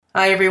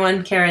Hi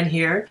everyone, Karen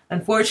here.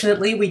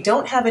 Unfortunately, we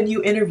don't have a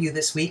new interview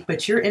this week,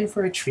 but you're in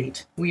for a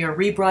treat. We are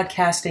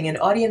rebroadcasting an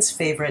audience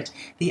favorite,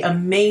 the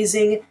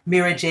amazing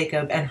Mira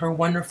Jacob and her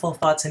wonderful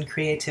thoughts and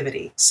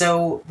creativity.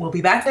 So we'll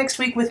be back next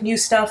week with new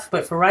stuff,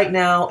 but for right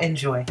now,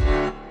 enjoy.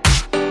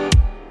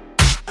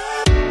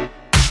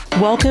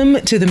 Welcome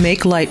to the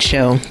Make Light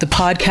Show, the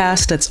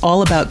podcast that's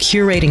all about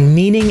curating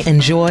meaning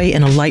and joy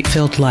in a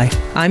light-filled life.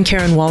 I'm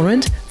Karen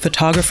Walrond,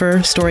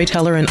 photographer,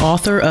 storyteller, and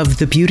author of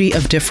The Beauty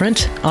of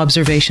Different,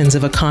 Observations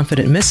of a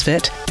Confident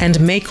Misfit, and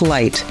Make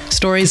Light,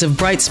 Stories of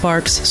Bright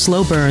Sparks,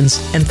 Slow Burns,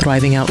 and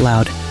Thriving Out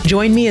Loud.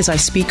 Join me as I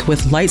speak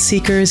with light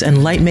seekers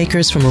and light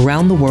makers from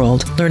around the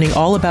world, learning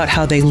all about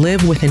how they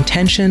live with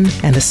intention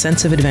and a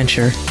sense of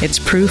adventure. It's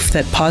proof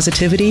that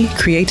positivity,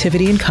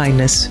 creativity, and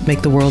kindness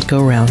make the world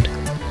go round.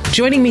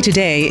 Joining me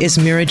today is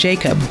Mira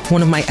Jacob,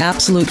 one of my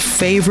absolute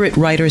favorite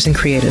writers and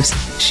creatives.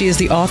 She is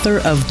the author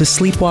of The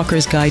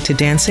Sleepwalker's Guide to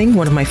Dancing,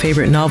 one of my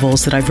favorite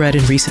novels that I've read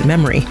in recent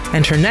memory.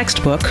 And her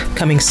next book,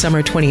 coming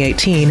summer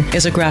 2018,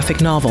 is a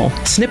graphic novel,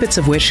 snippets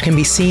of which can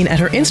be seen at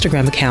her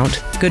Instagram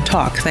account, Good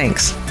Talk,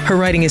 Thanks. Her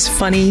writing is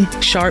funny,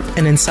 sharp,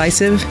 and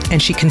incisive,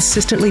 and she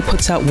consistently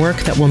puts out work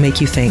that will make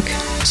you think.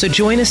 So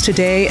join us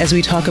today as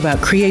we talk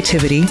about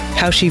creativity,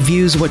 how she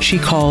views what she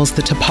calls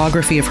the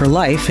topography of her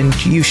life,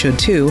 and you should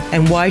too,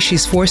 and why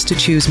she's forced to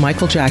choose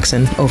Michael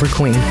Jackson over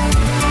Queen.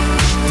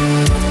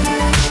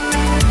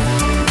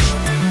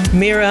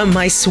 Mira,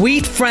 my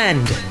sweet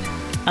friend,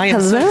 I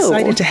am so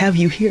excited to have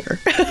you here.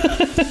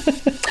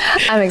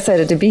 I'm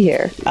excited to be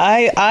here.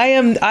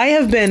 I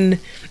have been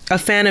a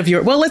fan of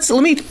your... Well, let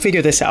me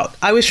figure this out.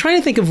 I was trying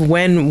to think of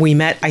when we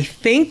met. I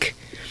think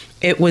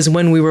it was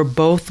when we were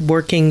both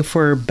working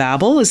for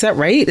Babbel. Is that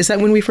right? Is that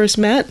when we first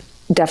met?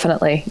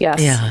 Definitely,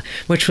 yes. Yeah,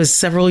 which was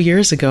several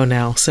years ago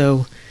now.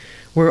 So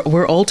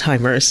we're old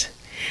timers.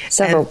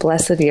 Several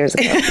blessed years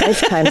ago,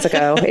 lifetimes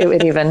ago, it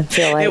would even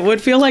feel like. It would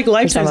feel like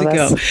lifetimes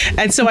ago.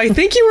 And so I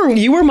think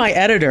you were my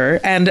editor,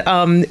 and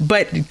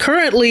but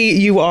currently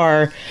you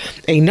are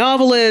a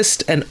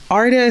novelist, an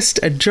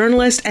artist, a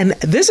journalist, and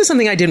this is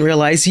something I didn't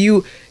realize.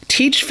 You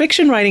teach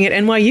fiction writing at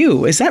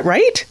NYU. Is that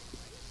right?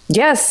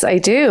 Yes, I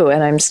do,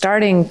 and I'm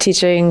starting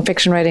teaching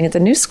fiction writing at the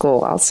New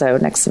School also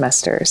next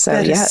semester. So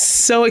yes.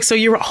 So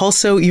you're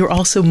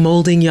also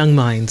molding young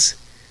minds.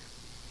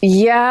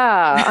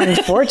 Yeah,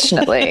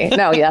 unfortunately.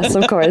 No, yes,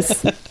 of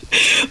course.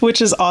 Which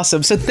is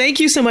awesome. So thank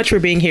you so much for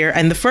being here.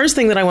 And the first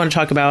thing that I want to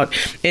talk about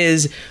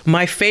is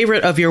my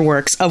favorite of your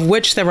works, of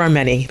which there are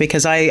many,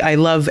 because I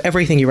love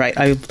everything you write.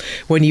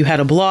 When you had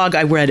a blog,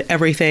 I read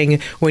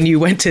everything. When you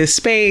went to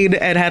Spain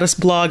and had a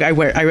blog, I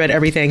read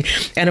everything.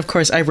 And of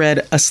course, I read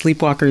A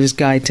Sleepwalker's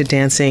Guide to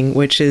Dancing,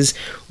 which is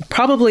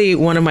probably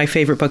one of my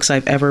favorite books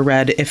I've ever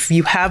read. If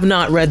you have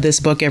not read this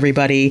book,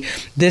 everybody,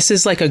 this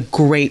is like a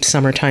great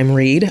summertime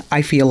read,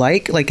 I feel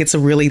like it's a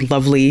really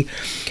lovely,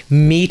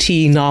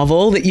 meaty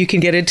novel that you can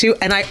get into.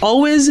 And I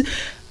always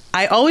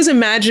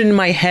imagined in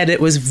my head it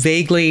was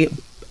vaguely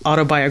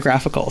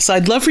autobiographical. So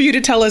I'd love for you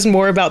to tell us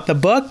more about the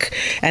book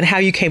and how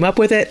you came up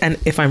with it, and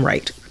if I'm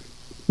right.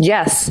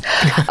 Yes.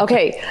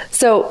 Okay.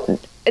 So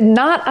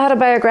not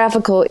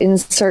autobiographical in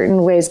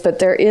certain ways, but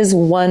there is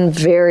one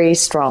very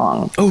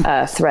strong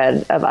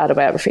thread of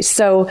autobiography.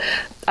 So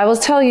I will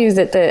tell you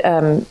that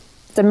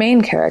the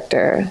main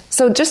character.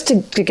 So just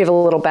to give a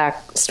little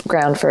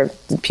background for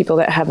people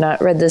that have not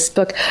read this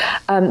book,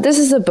 this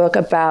is a book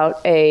about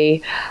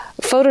a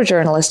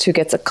photojournalist who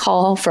gets a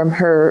call from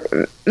her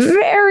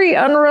very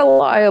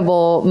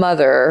unreliable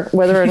mother.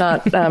 Whether or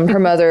not her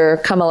mother,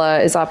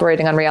 Kamala, is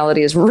operating on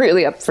reality is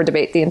really up for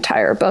debate the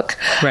entire book.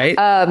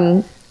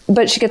 Right.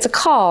 But she gets a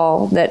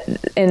call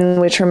in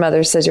which her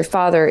mother says, your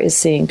father is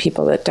seeing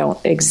people that don't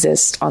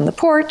exist on the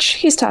porch.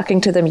 He's talking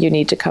to them. You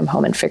need to come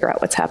home and figure out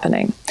what's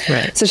happening.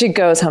 Right. So she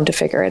goes home to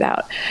figure it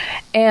out.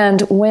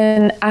 And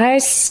when I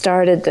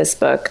started this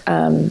book,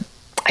 I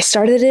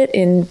started it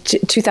in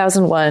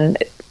 2001.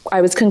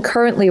 I was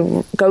concurrently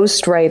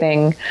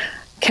ghostwriting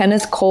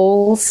Kenneth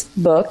Cole's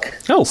book.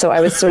 Oh. So I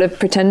was sort of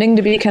pretending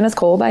to be Kenneth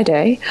Cole by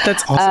day.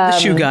 That's awesome. The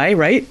shoe guy,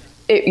 right?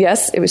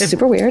 Yes, it was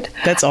super weird.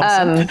 That's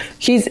awesome.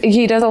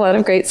 He does a lot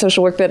of great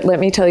social work, but let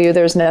me tell you,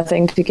 there's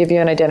nothing to give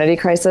you an identity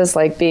crisis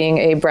like being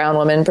a brown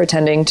woman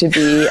pretending to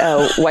be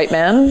a white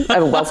man,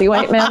 a wealthy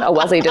white man, a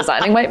wealthy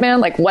designing white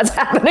man. Like, what's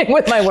happening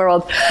with my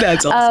world?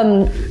 That's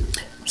awesome.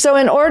 So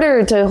in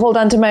order to hold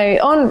on to my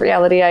own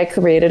reality, I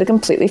created a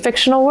completely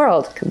fictional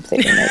world.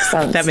 Completely makes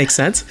sense. That makes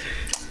sense.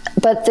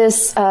 But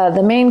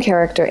the main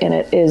character in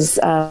it is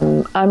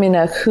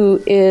Amina,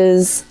 who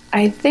is,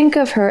 I think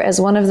of her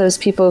as one of those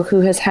people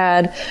who has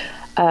had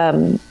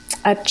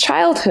a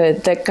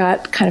childhood that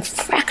got kind of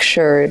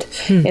fractured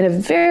in a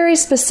very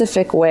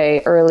specific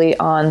way early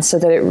on, so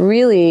that it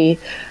really,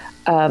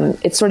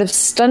 it sort of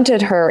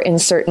stunted her in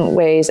certain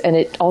ways, and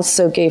it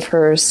also gave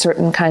her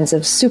certain kinds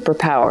of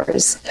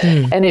superpowers.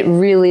 And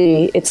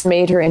it's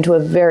made her into a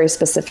very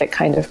specific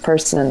kind of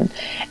person.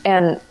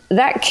 And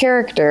that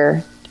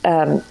character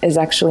is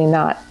actually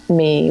not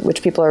me,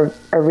 which people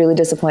are really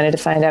disappointed to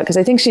find out, because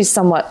I think she's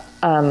somewhat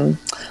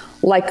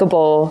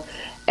likable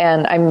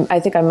and I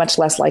think I'm much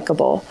less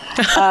likable.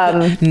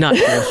 Not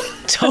true.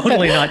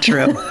 Totally not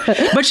true.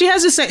 But she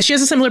has a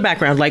similar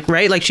background, like,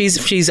 right? Like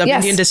she's of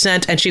Indian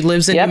descent, and she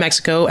lives in New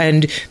Mexico,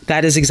 and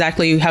that is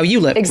exactly how you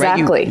live.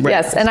 Exactly. Right?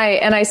 Yes. And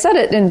I said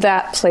it in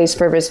that place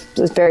for a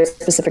very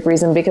specific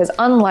reason, because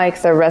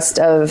unlike the rest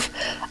of,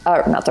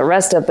 not the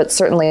rest of, but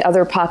certainly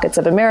other pockets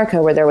of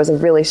America where there was a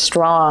really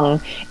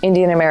strong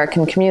Indian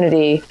American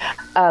community,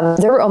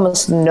 there were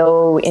almost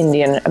no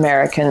Indian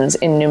Americans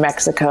in New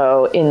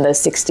Mexico in the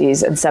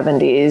 60s and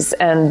 70s.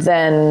 And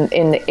then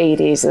in the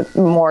 80s,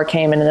 more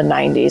came, and in the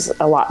 90s,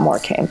 a lot more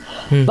came.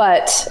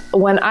 But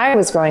when I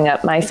was growing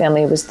up, my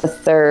family was the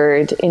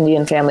third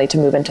Indian family to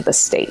move into the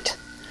state.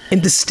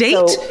 In the state?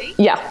 So,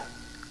 yeah.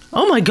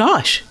 Oh my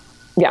gosh.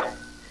 Yeah.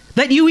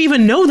 That you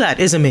even know that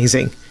is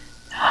amazing.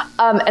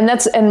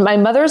 And my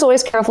mother is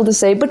always careful to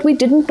say, but we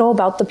didn't know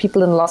about the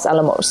people in Los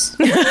Alamos.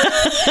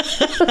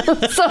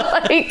 So,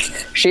 like,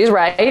 she's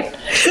right.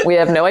 We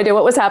have no idea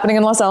what was happening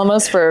in Los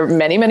Alamos for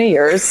many, many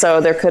years.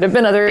 So there could have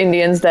been other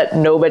Indians that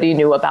nobody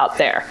knew about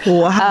there.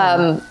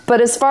 Wow.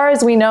 But as far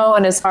as we know,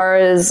 and as far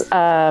as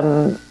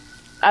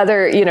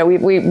other,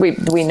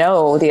 we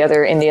know the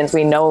other Indians.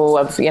 We know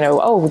of,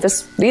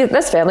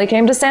 this family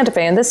came to Santa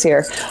Fe in this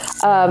year.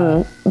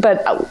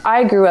 But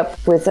I grew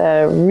up with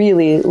a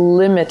really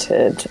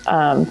limited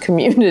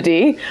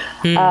community.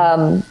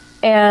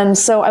 And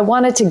so I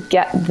wanted to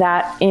get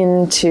that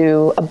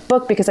into a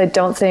book, because I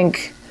don't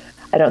think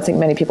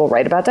many people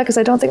write about that, because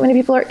I don't think many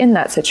people are in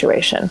that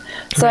situation.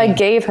 So I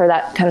gave her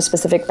that kind of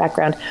specific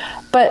background.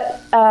 But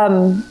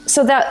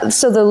so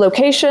the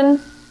location,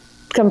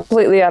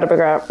 completely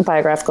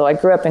autobiographical. I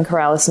grew up in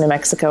Corrales, New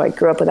Mexico. I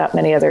grew up without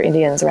many other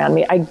Indians around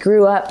me. I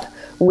grew up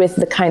with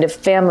the kind of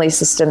family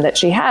system that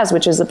she has,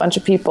 which is a bunch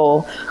of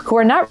people who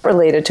are not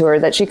related to her,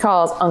 that she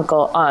calls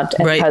uncle, aunt,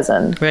 and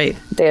cousin. Right.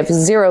 They have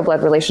zero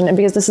blood relation. And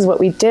because this is what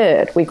we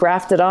did, we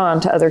grafted on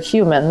to other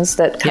humans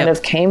that kind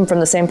of came from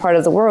the same part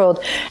of the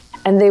world.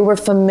 And they were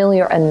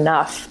familiar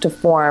enough to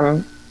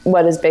form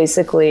what is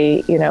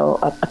basically,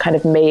 a kind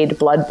of made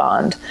blood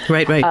bond.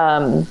 Right.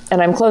 And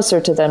I'm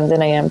closer to them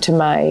than I am to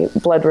my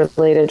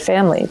blood-related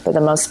family for the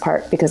most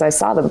part, because I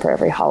saw them for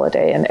every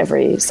holiday and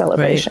every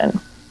celebration.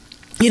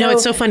 Right.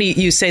 It's so funny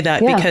you say that,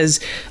 because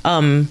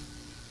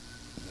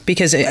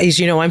as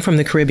you know, I'm from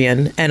the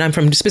Caribbean, and I'm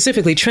from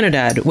specifically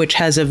Trinidad, which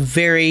has a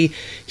very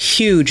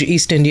huge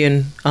East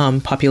Indian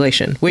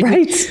population.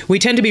 We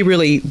tend to be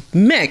really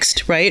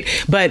mixed, right?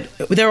 But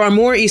there are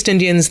more East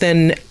Indians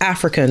than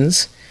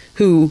Africans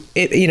who,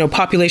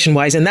 population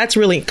wise, and that's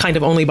really kind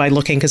of only by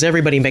looking, because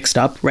everybody mixed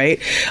up, right?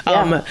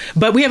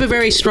 But we have a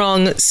very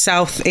strong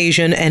South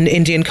Asian and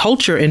Indian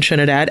culture in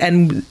Trinidad,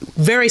 and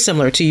very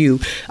similar to you.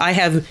 I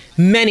have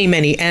many,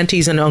 many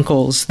aunties and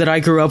uncles that I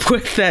grew up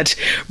with that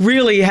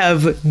really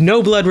have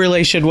no blood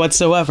relation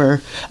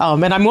whatsoever.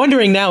 And I'm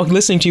wondering now,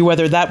 listening to you,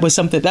 whether that was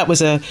something that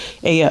was a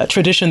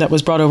tradition that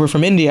was brought over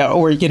from India,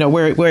 or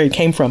where it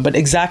came from. But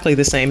exactly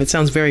the same. It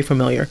sounds very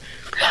familiar.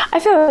 I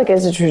feel like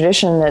it's a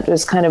tradition that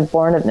was kind of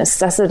born of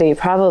necessity,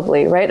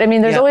 probably, right? I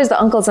mean, there's always the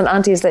uncles and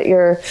aunties that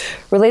you're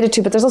related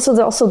to, but there's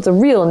also the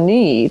real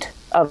need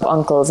of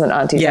uncles and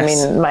aunties.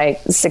 Yes. I mean, my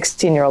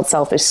 16-year-old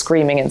self is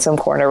screaming in some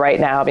corner right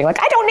now, being like,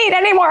 I don't need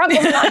any more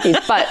uncles and aunties,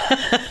 but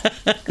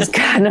because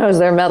God knows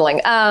they're meddling.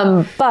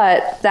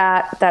 But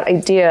that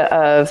idea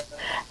of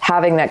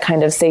having that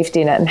kind of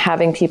safety net and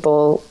having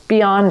people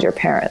beyond your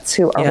parents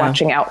who are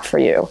watching out for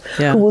you,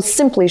 who will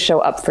simply show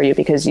up for you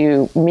because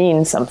you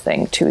mean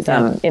something to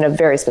them in a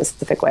very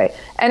specific way.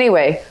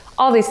 Anyway,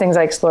 all these things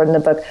I explored in the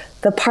book.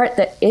 The part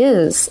that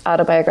is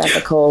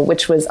autobiographical,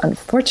 which was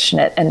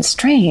unfortunate and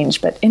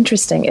strange but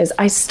interesting, is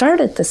I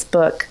started this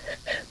book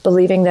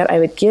believing that I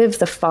would give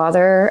the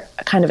father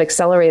a kind of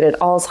accelerated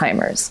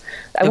Alzheimer's.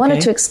 I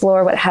wanted to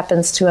explore what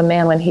happens to a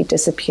man when he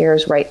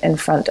disappears right in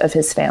front of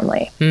his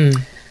family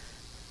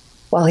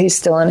while he's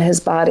still in his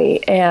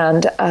body.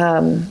 And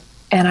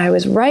I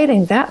was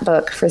writing that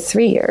book for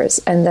 3 years.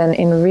 And then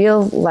in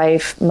real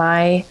life,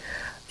 my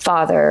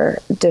father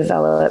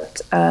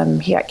developed,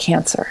 he got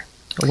cancer.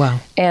 Wow.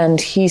 And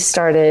he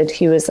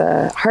was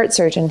a heart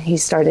surgeon. He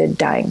started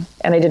dying.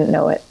 And I didn't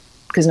know it,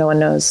 because no one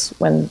knows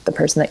when the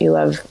person that you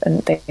love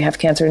and they have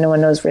cancer, no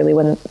one knows really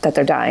that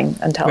they're dying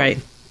until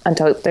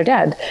they're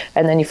dead.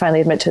 And then you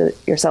finally admit to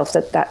yourself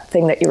that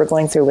thing that you were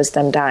going through was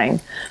them dying.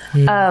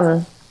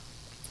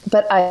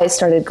 But I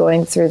started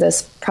going through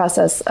this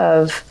process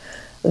of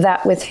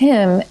that with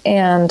him,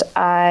 and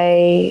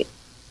I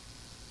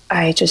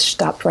just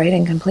stopped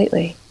writing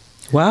completely.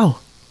 Wow.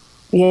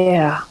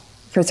 Yeah.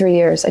 For 3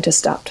 years, I just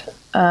stopped.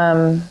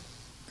 And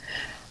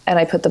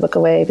I put the book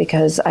away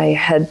because I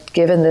had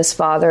given this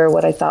father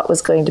what I thought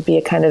was going to be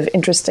a kind of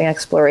interesting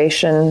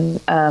exploration,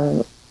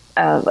 for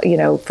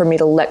me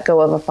to let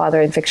go of a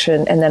father in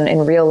fiction. And then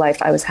in real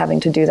life, I was having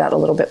to do that a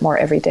little bit more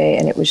every day.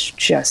 And it was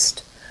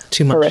just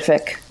too much.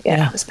 Horrific.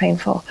 Yeah, it was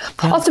painful.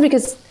 Yeah. Also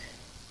because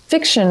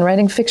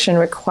writing fiction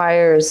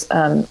requires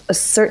a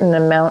certain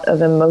amount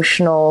of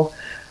emotional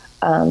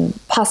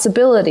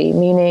possibility,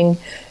 meaning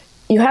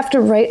you have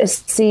to write a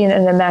scene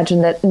and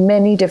imagine that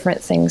many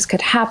different things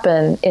could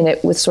happen in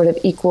it with sort of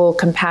equal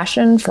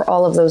compassion for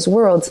all of those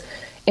worlds.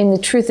 And the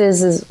truth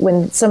is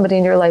when somebody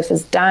in your life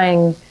is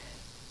dying,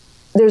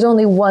 there's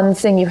only one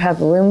thing you have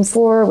room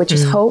for, which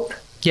is hope.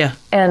 Yeah.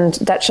 And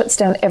that shuts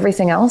down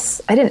everything else.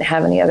 I didn't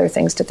have any other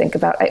things to think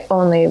about. I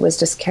only was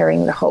just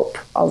carrying the hope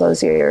all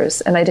those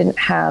years. And I didn't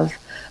have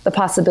the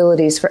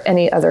possibilities for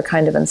any other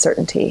kind of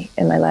uncertainty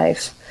in my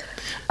life.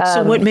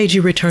 So what made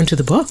you return to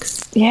the book?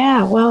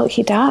 Yeah, well,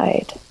 he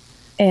died.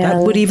 And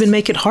that would even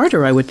make it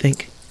harder, I would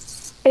think.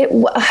 It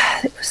was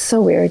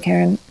so weird,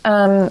 Karen.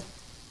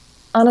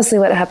 Honestly,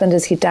 what happened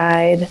is he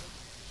died.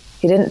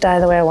 He didn't die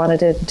the way I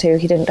wanted him to.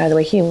 He didn't die the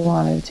way he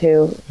wanted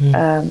to.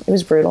 It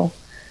was brutal.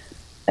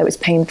 It was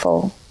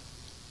painful.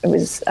 It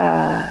was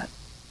ugly,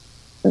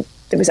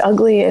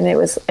 and it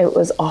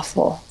was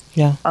awful.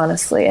 Yeah,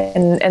 honestly.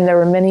 And there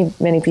were many,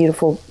 many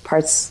beautiful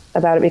parts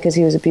about it because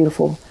he was a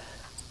beautiful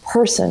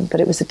person, but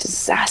it was a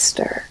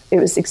disaster. It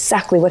was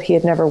exactly what he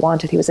had never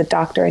wanted. He was a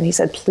doctor, and he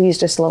said, please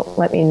just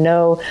let me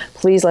know.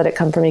 Please let it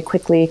come for me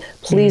quickly.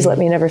 Please let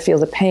me never feel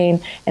the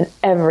pain. And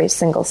every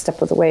single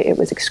step of the way, it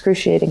was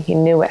excruciating. He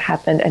knew what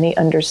happened, and he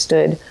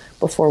understood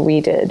before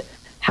we did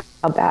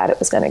how bad it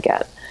was going to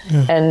get.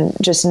 And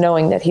just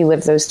knowing that he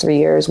lived those 3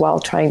 years while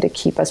trying to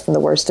keep us from the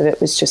worst of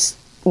it was just,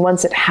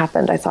 once it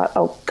happened, I thought,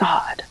 oh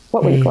God,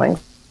 what were you going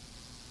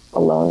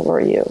alone were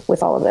you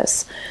with all of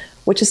this?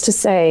 Which is to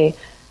say,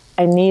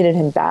 I needed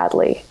him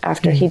badly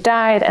after he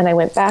died, and I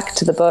went back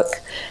to the book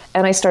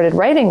and I started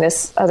writing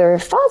this other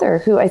father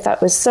who I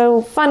thought was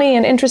so funny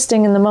and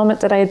interesting in the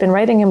moment that I had been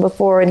writing him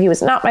before, and he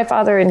was not my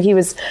father, and he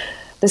was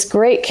this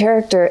great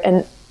character,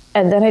 and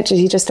then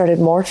he just started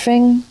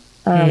morphing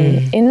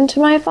into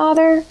my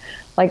father.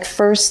 Like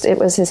first it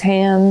was his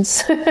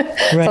hands.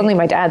 Suddenly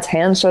my dad's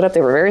hands showed up.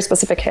 They were very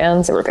specific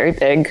hands. They were very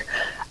big.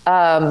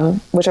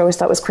 Which I always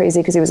thought was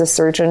crazy because he was a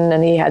surgeon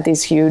and he had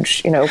these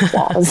huge,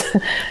 claws.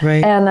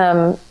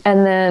 And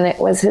then it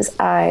was his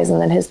eyes,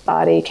 and then his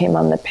body came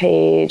on the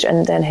page,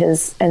 and then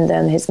his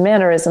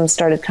mannerisms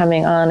started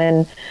coming on.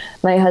 And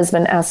my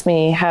husband asked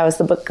me, "How's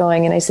the book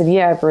going?" And I said,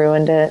 "Yeah, I've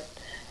ruined it."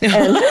 And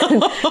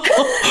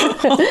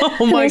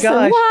oh my gosh!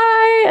 Said,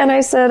 why? And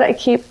I said, "I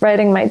keep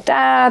writing my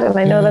dad, and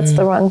I know that's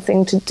the wrong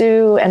thing to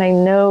do, and I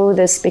know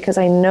this because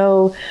I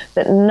know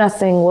that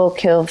nothing will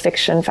kill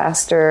fiction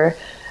faster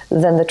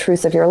than the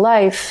truth of your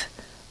life."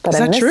 But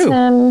I miss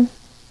him.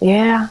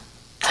 Yeah.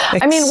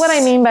 I mean, what I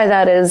mean by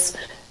that is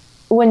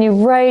when you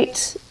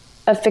write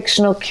a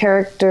fictional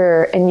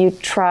character and you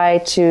try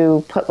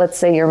to put, let's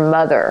say, your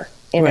mother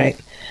in it,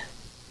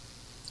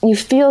 you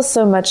feel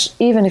so much,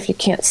 even if you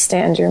can't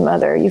stand your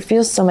mother, you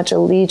feel so much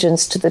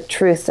allegiance to the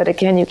truth that,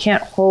 again, you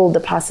can't hold the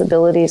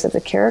possibilities of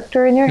the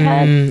character in your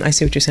head. I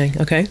see what you're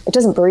saying. Okay. It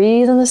doesn't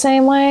breathe in the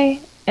same way.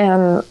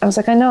 And I was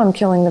like, I know I'm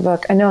killing the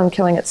book. I know I'm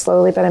killing it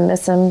slowly, but I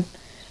miss him.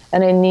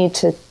 And I need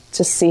to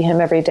see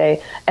him every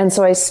day. And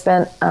so I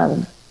spent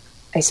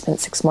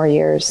 6 more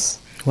years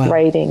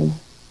writing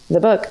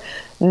the book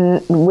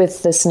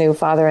with this new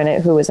father in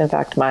it, who was in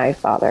fact my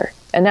father.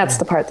 And that's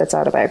the part that's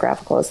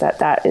autobiographical, is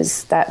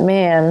that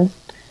man.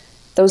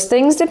 Those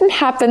things didn't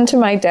happen to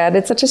my dad.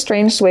 It's such a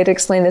strange way to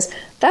explain this.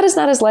 That is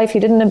not his life. He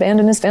didn't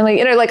abandon his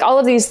family. Like all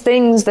of these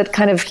things that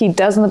kind of he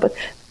does in the book.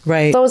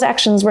 Right. Those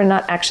actions were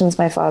not actions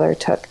my father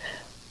took.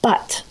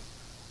 But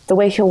the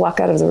way he'll walk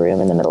out of the room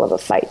in the middle of a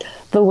fight,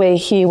 the way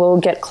he will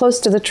get close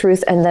to the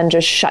truth and then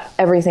just shut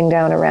everything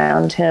down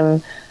around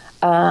him,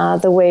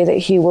 the way that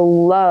he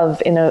will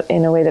love in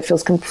a way that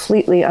feels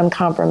completely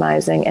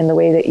uncompromising, and the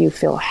way that you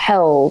feel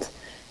held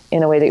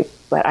in a way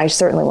that I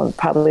certainly will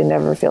probably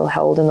never feel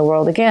held in the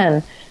world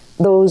again.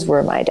 Those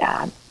were my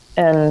dad.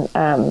 And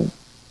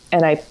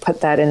I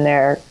put that in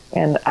there,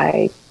 and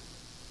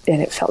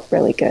it felt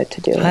really good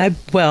to do it.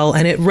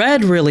 And it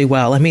read really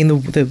well. I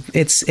mean,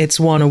 it's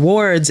won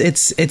awards.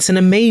 It's an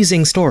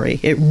amazing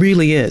story. It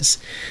really is.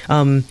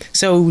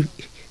 So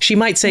she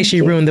might say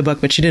she ruined the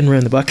book, but she didn't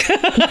ruin the book.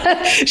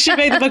 She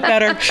made the book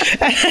better.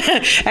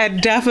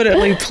 And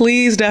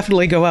please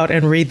definitely go out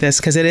and read this,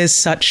 because it is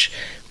such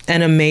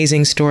an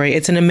amazing story.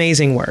 It's an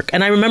amazing work.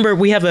 And I remember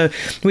we have a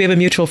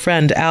mutual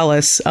friend,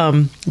 Alice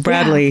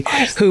Bradley,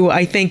 who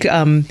I think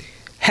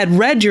had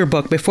read your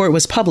book before it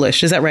was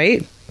published. Is that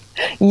right?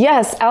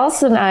 Yes,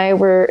 Alice and I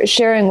were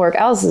sharing work.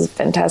 Alice is a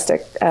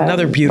fantastic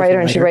another beautiful writer,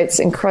 and she writes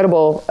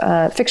incredible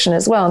fiction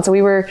as well. And so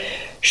we were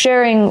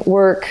sharing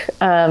work,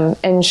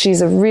 and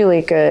she's a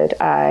really good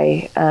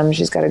eye.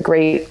 She's got a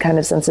great kind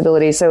of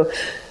sensibility. So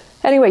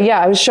anyway,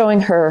 I was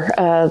showing her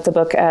the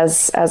book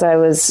as I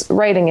was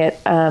writing it.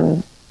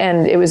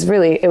 And it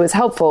was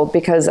helpful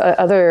because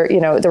there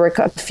were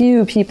a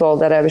few people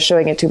that I was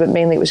showing it to, but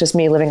mainly it was just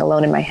me living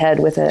alone in my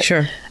head with it.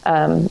 Sure.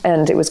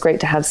 And it was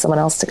great to have someone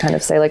else to kind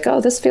of say like, oh,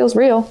 this feels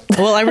real.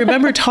 Well, I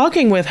remember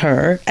talking with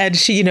her, and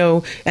she,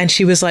 and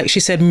she was like,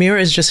 she said,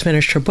 Mira's just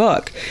finished her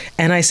book.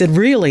 And I said,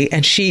 really?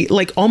 And she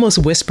like almost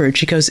whispered,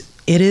 she goes,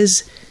 it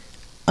is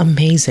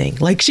amazing.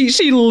 Like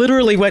she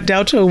literally went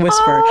down to a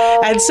whisper.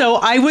 Oh. And so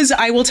I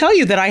will tell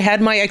you that I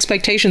had my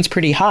expectations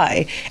pretty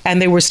high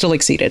and they were still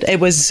exceeded. It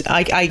was,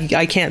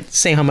 I can't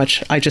say how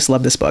much I just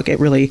love this book. It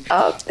really,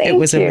 it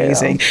was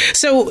amazing.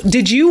 So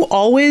did you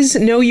always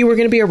know you were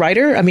going to be a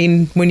writer? I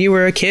mean, when you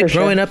were a kid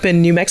growing up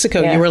in New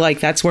Mexico, you were like,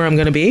 that's where I'm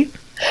going to be?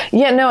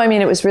 Yeah, no, I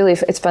mean,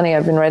 it's funny.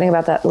 I've been writing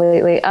about that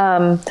lately.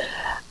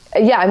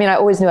 Yeah, I mean, I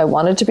always knew I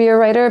wanted to be a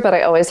writer, but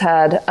I always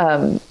had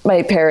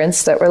my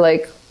parents that were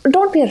like,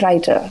 don't be a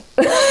writer.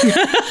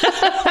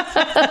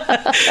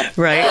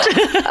 Right.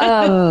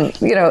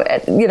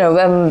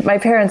 My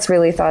parents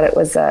really thought it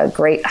was a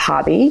great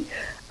hobby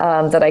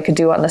that I could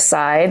do on the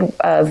side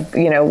of,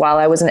 while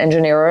I was an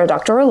engineer or a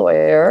doctor or a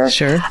lawyer.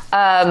 Sure.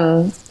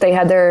 They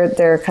had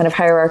their kind of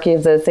hierarchy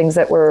of the things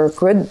that were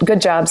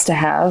good jobs to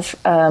have,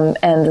 and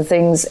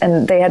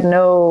they had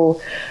no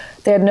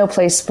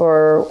place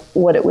for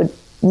what it would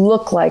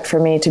look like for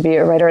me to be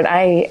a writer. And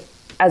I,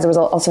 as a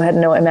result, also had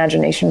no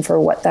imagination for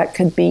what that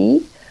could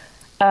be.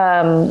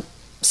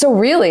 So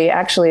really,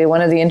 actually,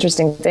 one of the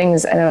interesting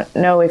things, I don't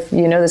know if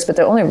you know this, but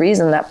the only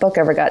reason that book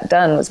ever got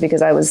done was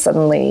because I was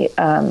suddenly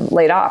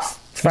laid off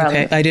from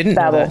I didn't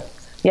Babel. know that.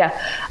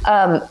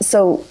 Yeah.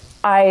 So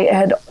I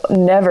had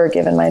never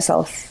given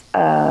myself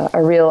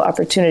a real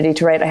opportunity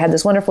to write. I had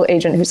this wonderful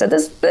agent who said,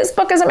 this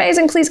book is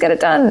amazing, please get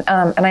it done.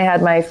 And I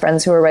had my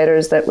friends who were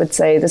writers that would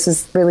say, this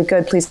is really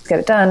good, please get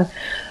it done.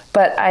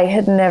 But I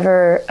had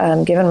never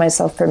given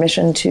myself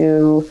permission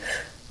to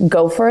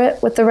go for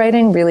it with the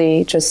writing,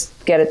 really just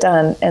get it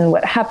done. And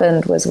what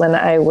happened was when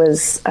I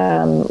was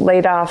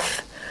laid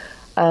off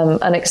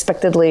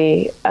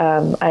unexpectedly,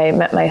 I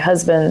met my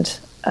husband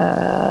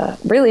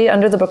really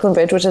under the Brooklyn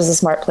Bridge, which is a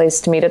smart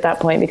place to meet at that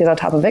point because on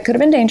top of it could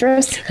have been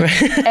dangerous.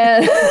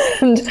 and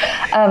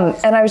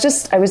I was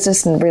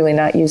just really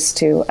not used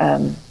to,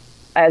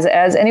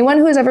 as anyone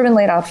who has ever been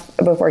laid off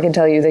before can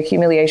tell you, the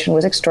humiliation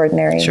was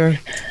extraordinary. Sure.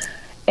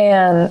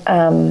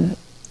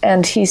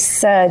 And he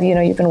said,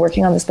 you've been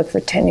working on this book for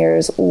 10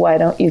 years. Why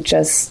don't you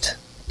just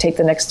take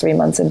the next 3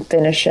 months and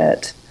finish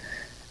it?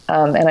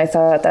 And I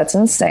thought, that's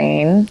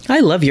insane. I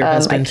love your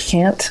husband. I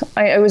can't.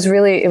 It was a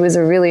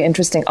really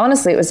interesting,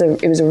 honestly, it was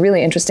a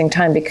really interesting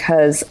time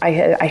because I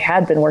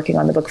had been working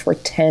on the book for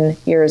 10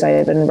 years. I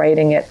had been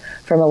writing it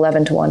from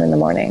 11 to 1 in the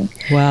morning.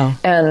 Wow.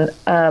 And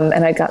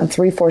I'd gotten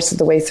 3/4 of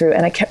the way through,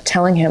 and I kept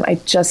telling him, I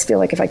just feel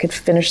like if I could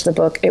finish the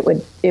book, it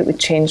would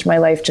change my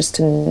life just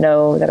to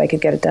know that I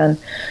could get it done.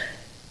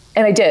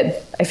 And I did.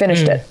 I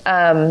finished it.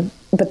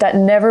 But that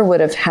never would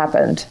have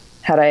happened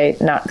had I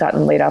not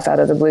gotten laid off out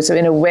of the blue. So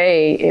in a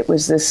way, it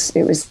was this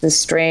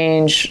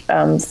strange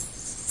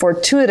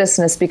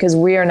fortuitousness because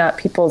we are not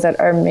people that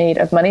are made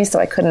of money. So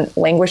I couldn't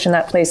languish in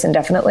that place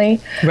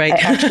indefinitely. Right.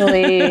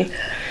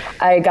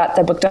 I got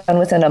the book done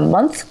within a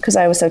month because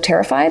I was so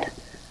terrified.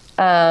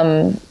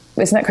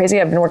 Isn't that crazy?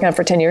 I've been working on it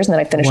for 10 years and then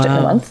I finished it in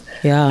a month.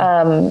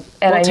 Yeah.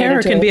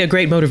 Terror can be a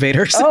great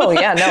motivator. So. Oh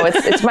yeah, no,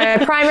 it's my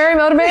primary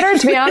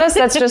motivator, to be honest.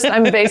 That's just, I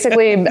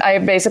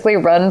basically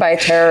run by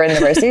terror and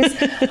neuroses.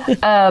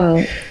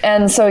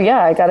 And so,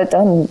 yeah, I got it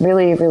done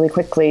really, really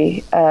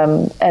quickly.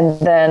 And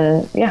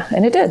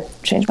it did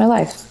change my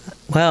life.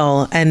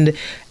 Well, and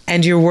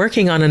you're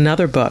working on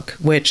another book,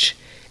 which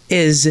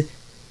is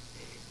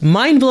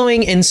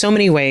mind-blowing in so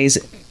many ways.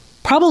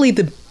 Probably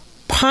the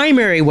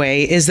primary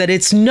way is that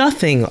it's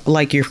nothing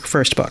like your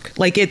first book.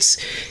 Like it's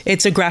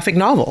a graphic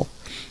novel,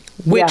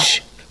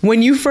 which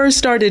when you first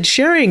started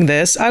sharing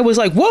this, I was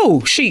like,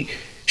 whoa,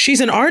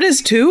 she's an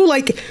artist too?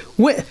 Like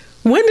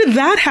when did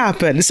that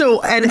happen?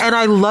 So, and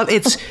I love,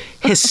 it's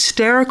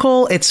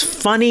hysterical. It's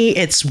funny.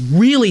 It's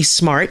really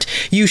smart.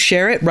 You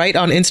share it right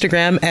on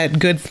Instagram at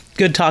Good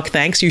Talk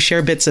Thanks. You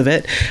share bits of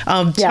it.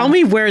 Tell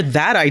me where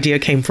that idea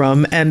came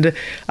from and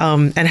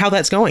how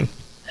that's going.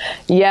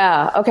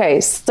 Yeah. Okay.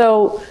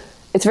 So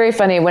it's very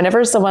funny.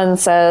 Whenever someone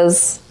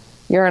says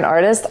you're an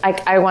artist,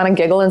 I want to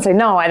giggle and say,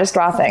 no, I just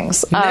draw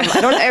things. I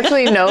don't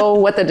actually know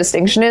what the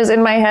distinction is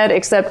in my head,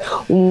 except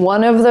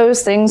one of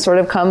those things sort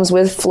of comes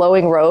with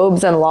flowing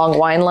robes and long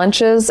wine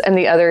lunches, and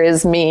the other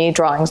is me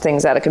drawing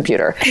things at a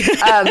computer.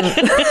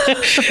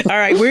 All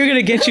right, we're going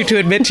to get you to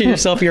admit to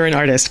yourself you're an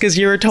artist, because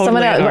you're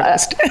totally an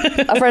artist.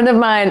 a friend of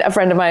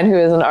mine who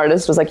is an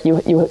artist was like, you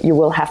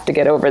will have to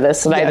get over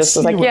this. And I just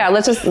was like,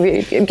 let's just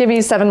give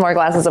me 7 more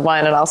glasses of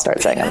wine and I'll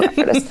start saying I'm an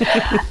artist.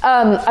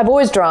 I've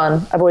always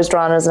drawn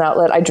as an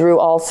outlet. I drew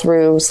all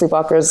through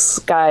Sleepwalker's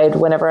Guide.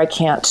 Whenever I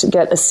can't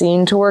get a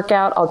scene to work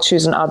out, I'll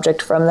choose an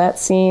object from that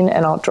scene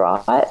and I'll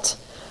draw it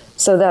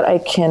so that I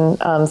can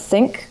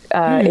think.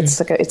 It's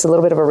a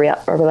little bit of a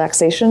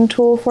relaxation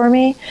tool for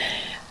me.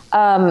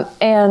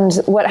 And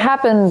what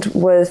happened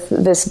with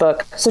this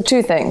book, so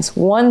 2 things.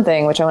 One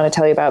thing, which I want to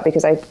tell you about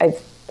because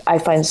I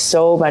find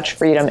so much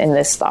freedom in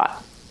this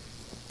thought.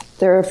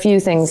 There are a few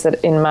things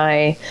that in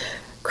my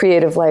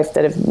creative life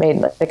that have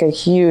made like a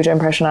huge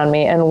impression on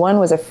me. And one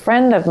was a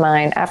friend of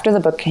mine. After the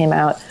book came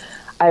out,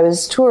 I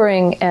was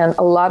touring and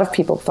a lot of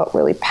people felt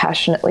really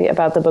passionately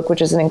about the book, which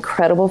is an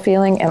incredible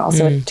feeling and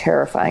also a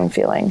terrifying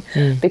feeling.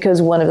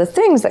 Because one of the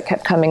things that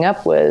kept coming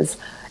up was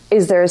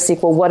is there a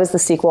sequel? What is the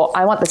sequel?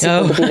 I want the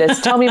sequel to be this.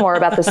 Tell me more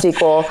about the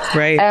sequel.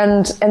 Right.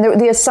 And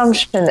the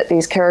assumption that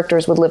these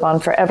characters would live on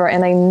forever.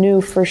 And I knew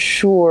for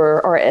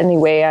sure, or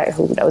anyway,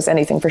 who knows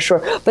anything for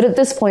sure. But at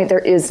this point, there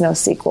is no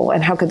sequel.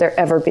 And how could there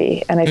ever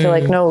be? And I feel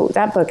like, no,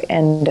 that book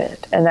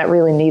ended. And that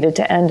really needed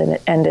to end. And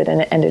it ended.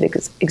 And it ended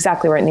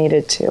exactly where it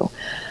needed to.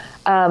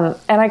 And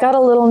I got a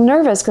little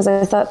nervous because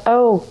I thought,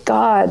 oh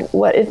God,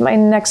 what if my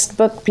next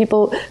book,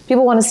 people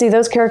want to see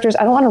those characters?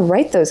 I don't want to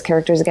write those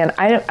characters again.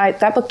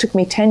 That book took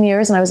me 10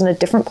 years and I was in a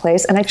different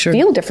place and I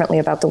feel differently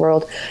about the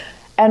world.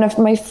 And if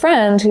my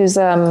friend who's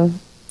an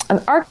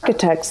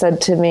architect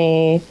said to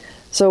me,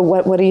 so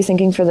what are you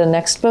thinking for the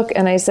next book?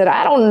 And I said,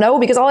 I don't know,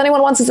 because all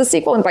anyone wants is a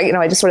sequel. And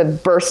I just sort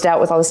of burst out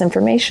with all this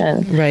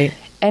information. Right.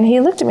 And he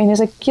looked at me and he was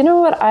like, you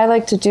know what I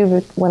like to do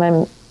when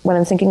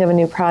I'm thinking of a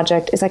new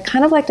project is I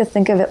kind of like to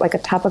think of it like a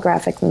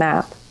topographic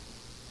map.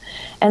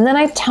 And then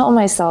I tell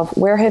myself,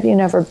 where have you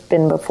never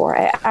been before?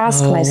 I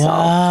ask myself.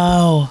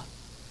 Wow.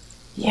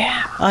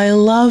 Yeah. I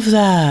love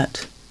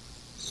that.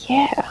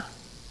 Yeah.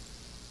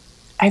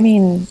 I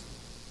mean,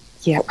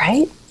 yeah,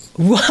 right?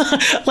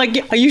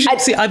 Like, you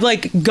should see, I'm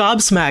like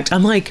gobsmacked.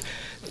 I'm like,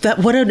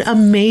 what an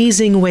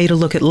amazing way to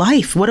look at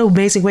life. What an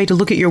amazing way to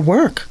look at your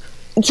work.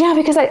 Yeah,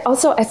 because I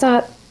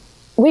thought,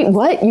 wait,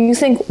 what? You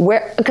think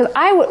where? Because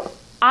I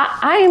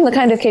am the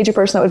kind of cagey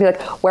person that would be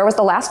like, where was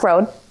the last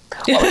road?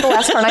 What was the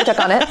last turn I took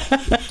on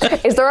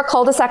it? Is there a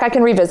cul-de-sac I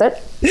can revisit?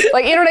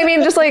 Like, you know what I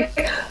mean? Just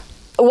like,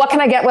 what can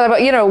I get?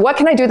 What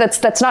can I do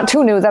that's not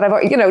too new that I've,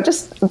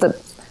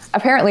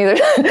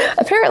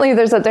 apparently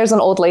there's an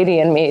old lady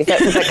in me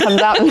that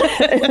comes out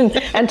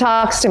and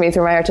talks to me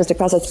through my artistic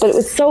process. But it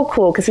was so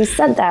cool because he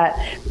said that,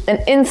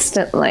 and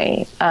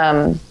instantly,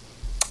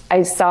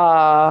 I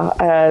saw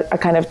a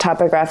kind of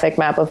topographic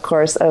map, of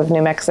course, of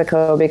New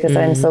Mexico because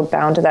I'm so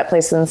bound to that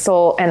place in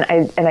soul. And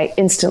I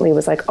instantly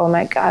was like, oh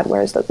my God,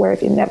 where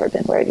have you never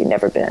been? Where have you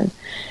never been?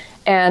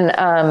 And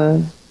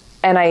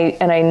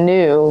I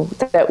knew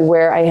that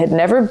where I had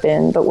never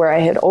been, but where I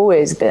had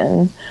always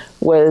been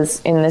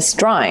was in this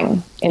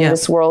drawing, in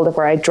this world of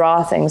where I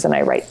draw things and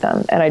I write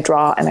them, and I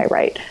draw and I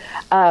write.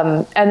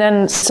 And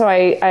then, so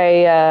I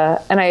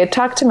had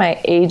talked to my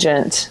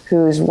agent,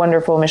 who's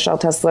wonderful, Michelle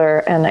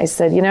Tessler, and I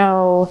said,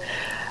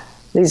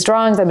 these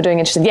drawings I've been doing,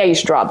 and she said, yeah, you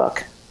should draw a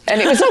book.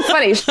 And it was so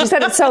funny. She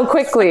said it so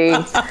quickly.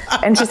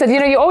 And she said,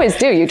 you always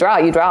do. You draw,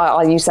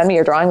 you send me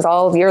your drawings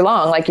all year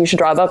long. Like, you should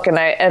draw a book.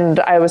 And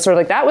I was sort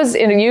of like,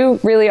 you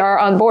really are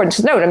on board.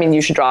 She said, no, I mean,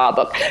 you should draw a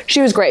book.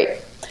 She was great.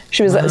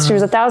 She was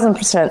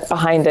 1,000%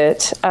 behind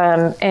it.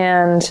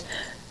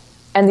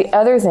 And the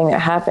other thing that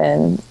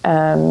happened,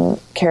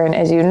 Karen,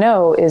 as you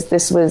know, is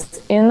this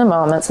was in the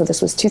moment. So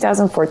this was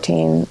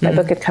 2014. My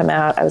book had come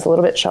out. I was a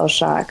little bit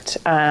shell-shocked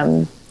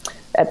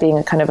at being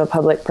a kind of a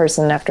public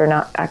person after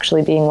not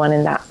actually being one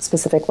in that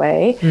specific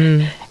way.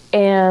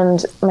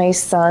 And my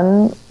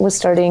son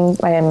was I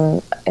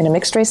am in a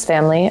mixed race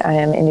family. I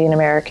am Indian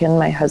American.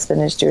 My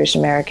husband is Jewish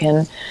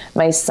American.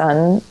 My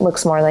son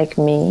looks more like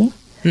me.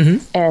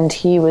 And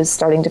he was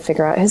starting to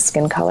figure out his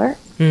skin color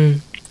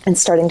and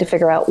starting to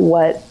figure out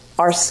what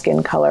our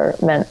skin color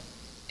meant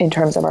in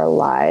terms of our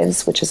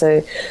lives, which is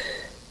a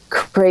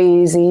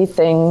crazy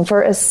thing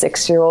for a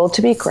 6-year-old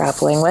to be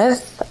grappling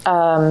with.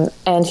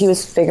 And he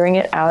was figuring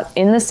it out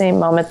in the same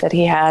moment that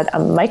he had a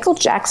Michael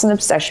Jackson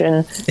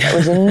obsession that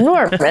was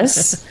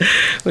enormous.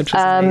 Which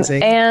was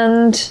amazing.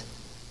 And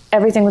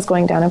everything was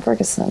going down in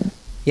Ferguson.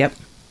 Yep.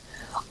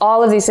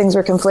 All of these things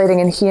were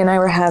conflating, and he and I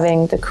were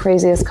having the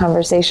craziest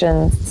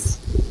conversations,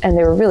 and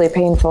they were really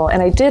painful.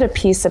 And I did a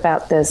piece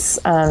about this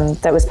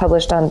that was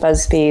published on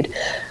BuzzFeed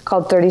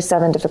called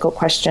 37 Difficult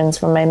Questions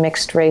from My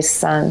Mixed Race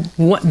Son.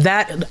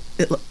 That,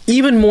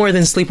 even more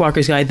than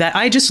Sleepwalker's Guide, that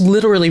I just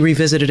literally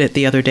revisited it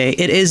the other day.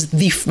 It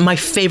is my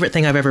favorite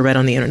thing I've ever read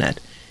on the internet.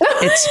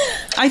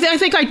 I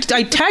think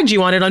I tagged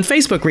you on it on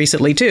Facebook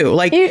recently too.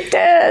 Like, you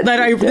did.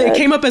 It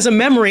came up as a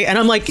memory, and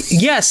I'm like,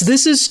 yes,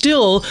 this is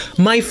still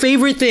my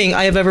favorite thing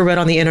I have ever read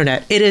on the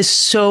internet. It is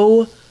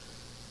so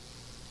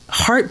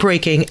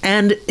heartbreaking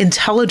and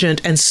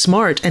intelligent and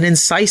smart and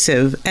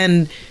incisive,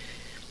 and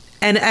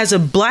as a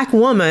Black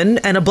woman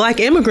and a Black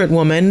immigrant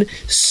woman,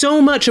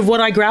 so much of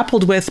what I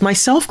grappled with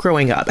myself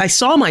growing up, I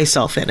saw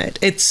myself in it.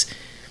 It's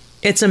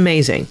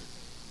amazing.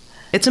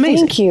 It's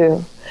amazing. Thank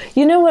you.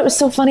 You know what was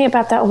so funny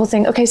about that whole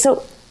thing? Okay,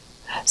 so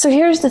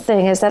here's the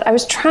thing, is that I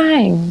was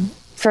trying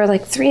for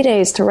like 3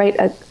 days to write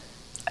a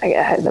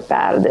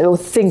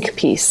think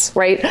piece,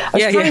 right? I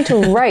was trying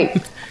to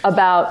write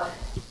about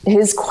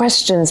his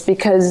questions,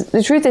 because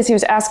the truth is he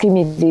was asking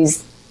me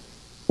these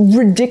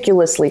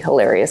ridiculously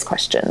hilarious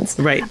questions.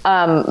 Right.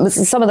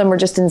 Some of them were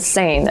just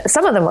insane.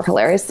 Some of them were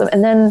hilarious.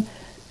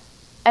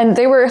 And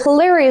they were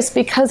hilarious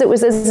because it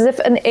was as if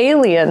an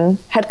alien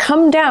had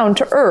come down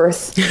to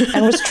Earth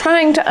and was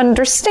trying to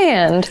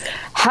understand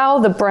how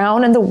the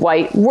brown and the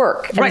white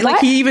work. And right. Like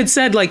he even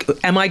said, like,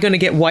 am I going to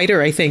get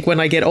whiter, I think, when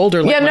I get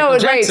older? Like Michael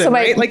Jackson,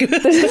 right. So right?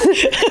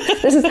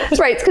 this is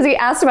right. Because he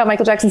asked about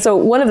Michael Jackson. So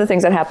one of the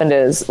things that happened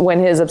is when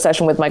his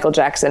obsession with Michael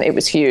Jackson, it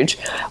was huge.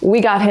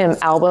 We got him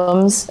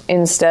albums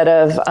instead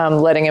of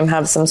letting him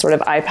have some sort of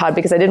iPod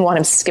because I didn't want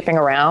him skipping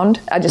around.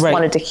 I just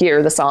wanted to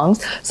hear the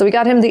songs. So we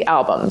got him the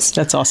albums.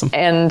 That's awesome.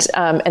 And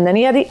then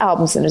he had the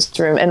albums in his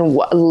room. And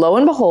lo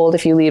and behold,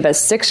 if you leave a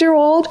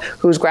 6-year-old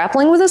who's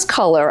grappling with his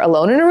color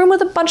alone in a room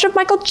with a bunch of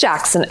Michael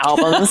Jackson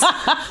albums,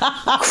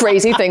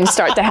 crazy things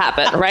start to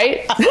happen,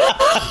 right?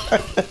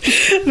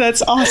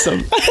 That's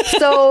awesome.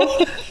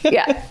 So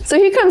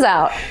he comes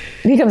out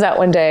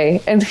one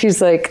day and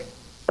he's like,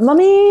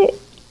 Mommy,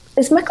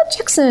 is Michael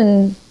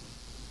Jackson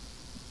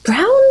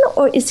brown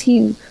or is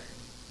he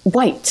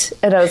white?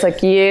 And I was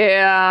like,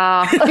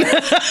 yeah.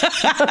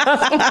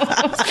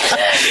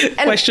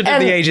 Question of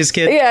the ages,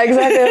 kid. Yeah,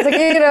 exactly. I was like,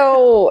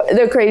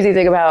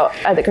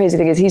 the crazy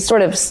thing is he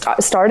sort of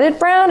started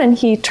brown and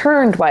he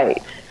turned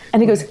white.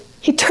 And he goes,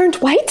 he turned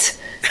white?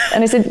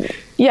 And I said,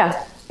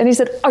 yeah. And he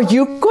said, are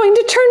you going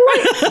to turn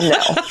white?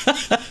 No.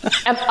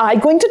 Am I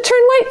going to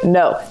turn white?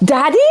 No.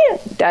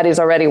 Daddy's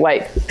already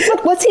white.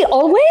 But was he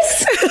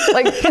always?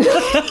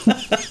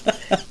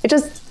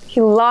 He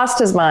lost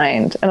his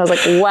mind. And I was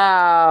like,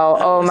 wow,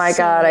 oh my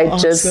God, I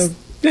just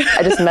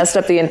messed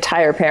up the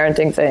entire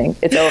parenting thing.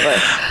 It's over.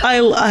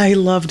 I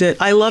loved it.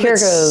 I love it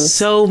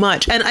so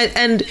much.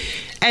 And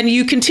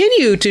you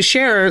continue to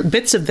share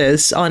bits of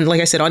this on,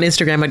 like I said, on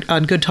Instagram,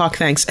 on Good Talk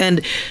Thanks. And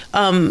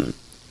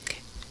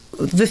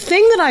the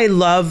thing that I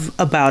love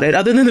about it,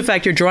 other than the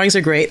fact your drawings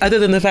are great, other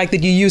than the fact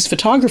that you use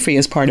photography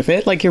as part of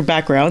it, like your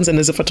backgrounds, and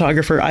as a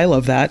photographer, I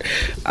love that,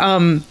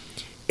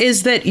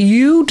 is that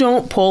you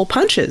don't pull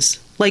punches.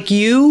 Like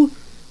you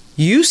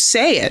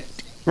say it,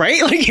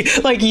 right?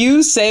 Like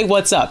you say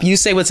what's up. You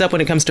say what's up when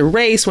it comes to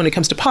race, when it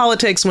comes to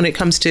politics, when it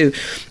comes to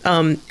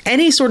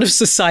any sort of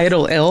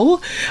societal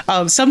ill.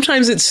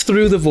 Sometimes it's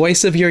through the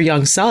voice of your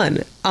young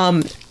son.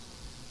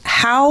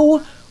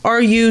 How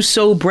are you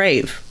so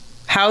brave?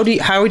 How do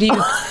you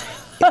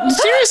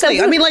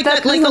seriously? I mean, like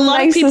a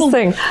lot of people.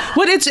 Thing.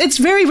 Well, it's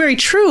very, very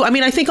true. I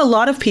mean, I think a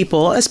lot of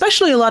people,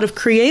 especially a lot of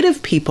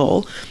creative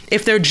people,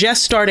 if they're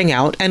just starting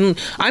out, and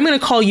I'm going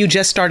to call you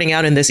just starting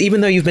out in this, even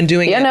though you've been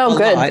doing it a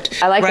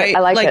lot. I like it. I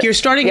like it. You're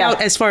starting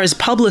out as far as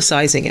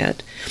publicizing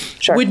it.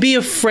 Sure. Would be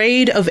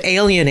afraid of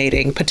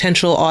alienating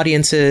potential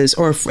audiences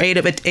or afraid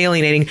of it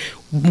alienating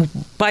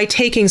by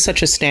taking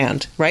such a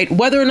stand, right?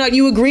 Whether or not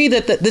you agree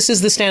that this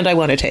is the stand I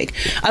want to take.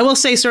 I will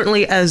say,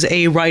 certainly as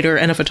a writer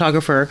and a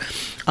photographer,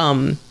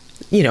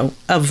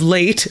 of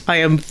late, I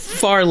am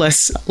far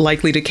less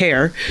likely to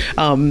care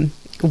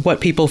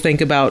what people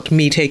think about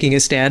me taking a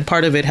stand.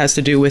 Part of it has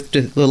to do with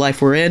the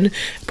life we're in.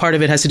 Part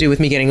of it has to do with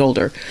me getting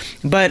older.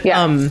 But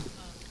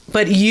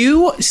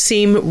you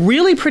seem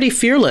really pretty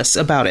fearless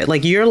about it.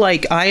 Like, you're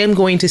like, I am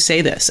going to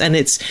say this. And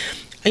it's,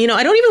 I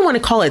don't even want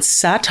to call it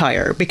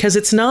satire, because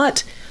it's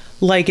not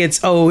like it's,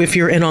 if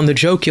you're in on the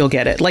joke, you'll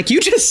get it. Like, you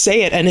just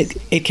say it and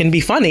it can be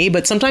funny,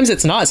 but sometimes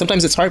it's not.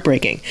 Sometimes it's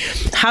heartbreaking.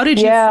 How did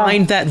you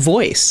find that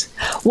voice?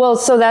 Well,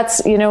 so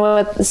that's,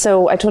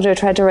 so I told you I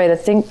tried to write a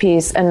think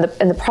piece, and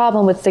the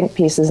problem with think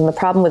pieces and the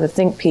problem with a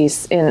think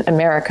piece in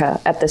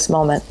America at this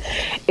moment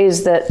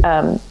is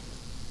that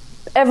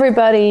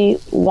everybody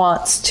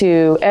wants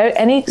to,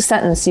 any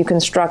sentence you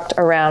construct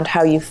around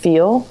how you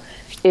feel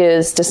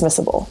is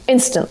dismissible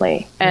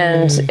instantly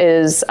and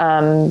is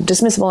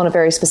dismissible in a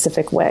very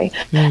specific way.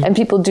 And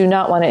people do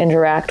not want to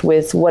interact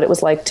with what it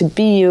was like to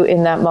be you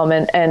in that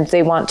moment. And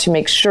they want to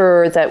make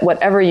sure that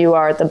whatever you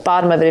are at the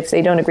bottom of it, if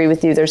they don't agree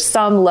with you, there's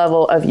some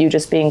level of you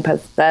just being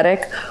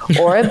pathetic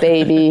or a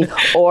baby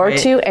or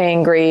too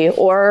angry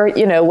or,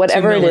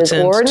 whatever it is,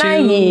 or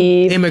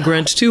naive.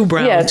 Immigrant, too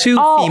brown, too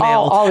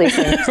female. All these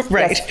things.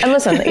 Right. Yes. And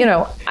listen,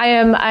 I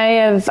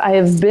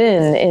have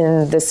been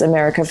in this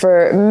America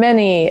for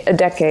many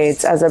decades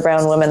as a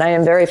brown woman. I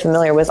am very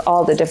familiar with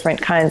all the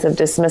different kinds of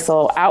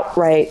dismissal,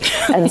 outright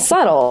and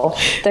subtle,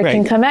 that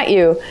can come at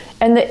you.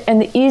 And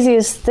the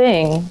easiest,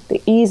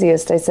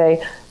 I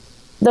say,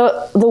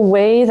 the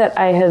way that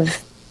I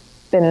have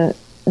been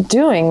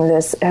doing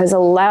this has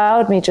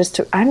allowed me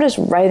I'm just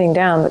writing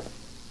down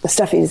the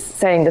stuff he's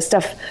saying, the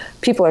stuff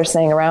people are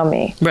saying around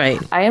me. Right.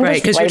 I am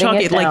because you're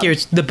talking like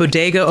the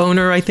bodega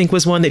owner, I think,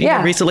 was one that you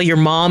did recently. Your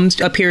mom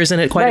appears in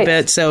it quite a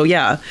bit. So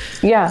yeah.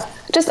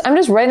 I'm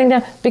just writing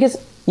down, because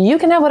you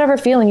can have whatever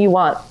feeling you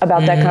want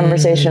about that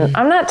conversation.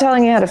 I'm not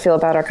telling you how to feel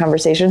about our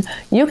conversation.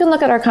 You can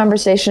look at our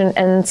conversation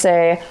and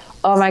say,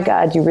 oh my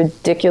God, you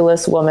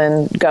ridiculous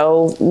woman,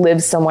 go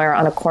live somewhere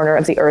on a corner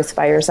of the earth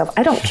by yourself.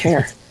 I don't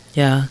care.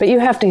 Yeah. But you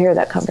have to hear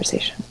that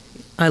conversation.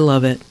 I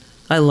love it.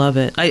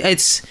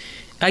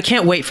 I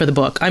can't wait for the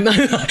book.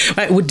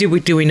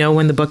 Do we know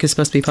when the book is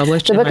supposed to be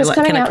published? The book is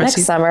coming out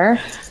next summer.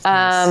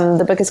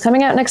 The book is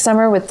coming out next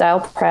summer with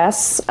Dial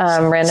Press.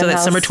 Random so that's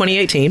House. summer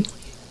 2018.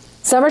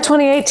 Summer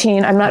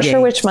 2018. I'm not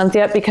sure which month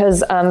yet because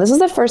this is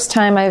the first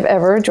time I've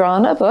ever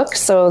drawn a book.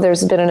 So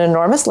there's been an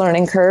enormous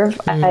learning curve.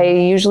 I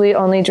usually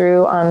only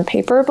drew on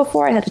paper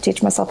before. I had to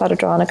teach myself how to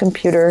draw on a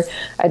computer.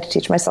 I had to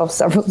teach myself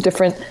several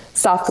different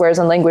softwares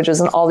and languages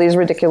and all these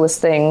ridiculous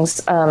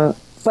things.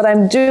 But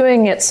I'm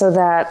doing it so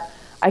that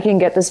I can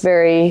get this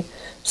very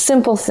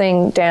simple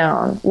thing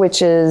down,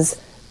 which is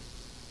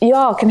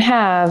y'all can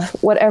have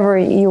whatever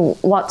you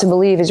want to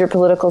believe is your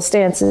political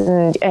stance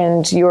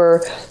and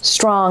your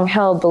strong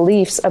held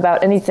beliefs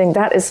about anything.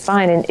 That is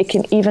fine. And it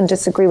can even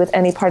disagree with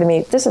any part of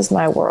me. This is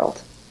my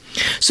world.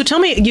 So tell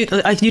me,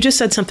 you just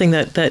said something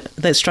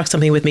that struck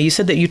something with me. You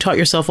said that you taught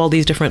yourself all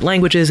these different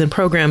languages and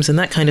programs and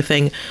that kind of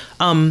thing.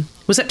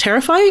 Was that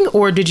terrifying,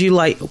 or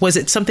was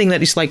it something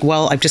that is like,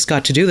 well, I've just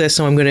got to do this,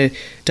 so I'm going to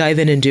dive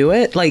in and do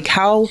it? Like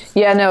how?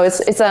 Yeah, no,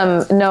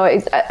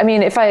 I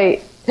mean, if I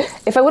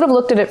would have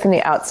looked at it from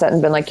the outset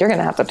and been like, you're going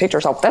to have to teach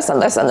yourself this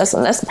and this and this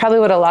and this, probably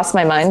would have lost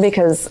my mind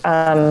because,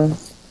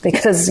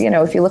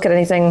 if you look at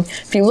anything,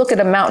 if you look at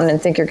a mountain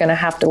and think you're going to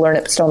have to learn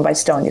it stone by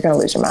stone, you're going to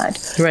lose your mind.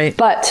 Right.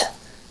 But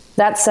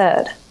that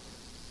said,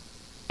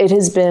 it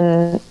has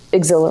been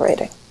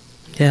exhilarating.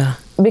 Yeah.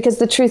 Because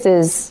the truth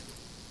is,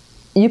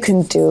 you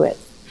can do it.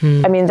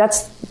 I mean,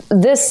 that's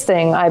this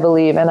thing I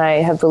believe, and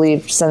I have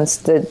believed since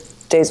the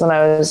days when I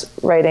was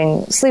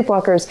writing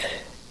Sleepwalkers.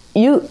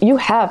 You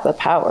have the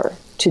power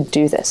to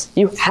do this.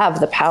 You have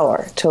the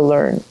power to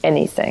learn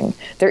anything.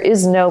 There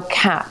is no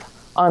cap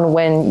on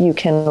when you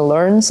can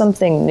learn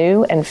something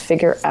new and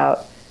figure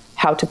out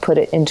how to put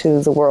it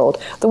into the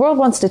world. The world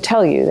wants to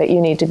tell you that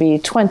you need to be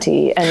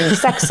 20 and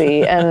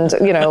sexy and,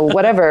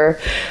 whatever.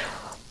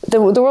 The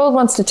world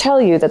wants to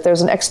tell you that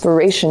there's an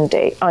expiration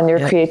date on your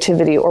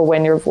creativity or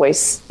when your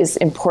voice is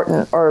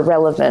important or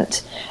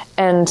relevant.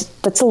 And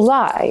that's a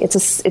lie.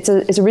 It's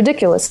a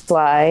ridiculous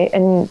lie.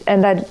 And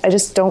I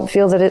just don't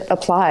feel that it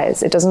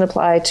applies. It doesn't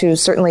apply to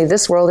certainly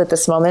this world at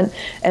this moment.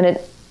 And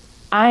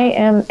I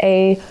am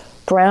a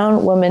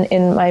brown woman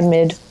in my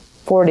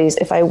mid-40s.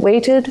 If I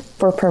waited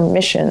for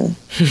permission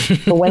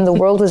for when the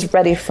world was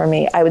ready for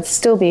me, I would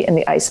still be in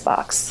the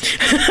icebox.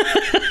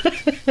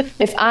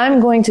 If I'm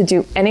going to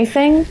do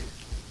anything,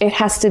 it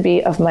has to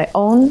be of my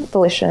own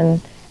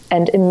volition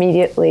and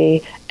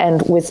immediately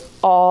and with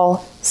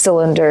all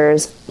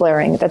cylinders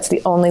blaring. That's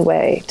the only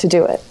way to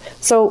do it.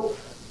 So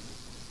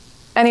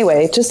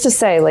anyway, just to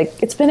say,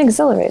 it's been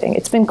exhilarating.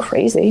 It's been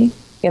crazy.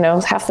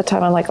 Half the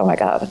time I'm like, oh my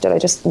God,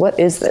 what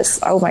is this?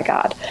 Oh my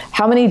God.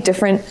 How many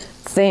different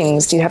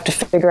things do you have to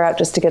figure out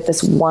just to get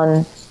this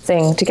one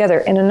thing together?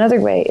 In another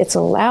way, it's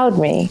allowed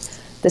me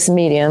this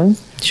medium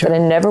that I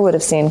never would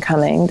have seen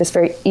coming, this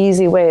very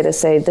easy way to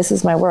say, this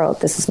is my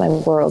world, this is my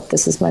world,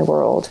 this is my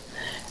world.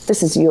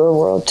 This is your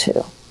world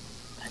too.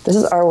 This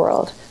is our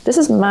world. This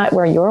is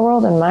where your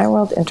world and my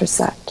world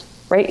intersect.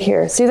 Right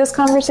here. See this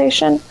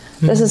conversation?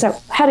 Mm-hmm. This is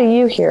how do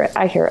you hear it?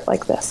 I hear it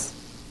like this.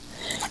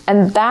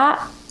 And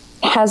that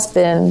has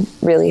been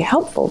really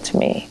helpful to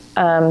me.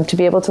 To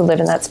be able to live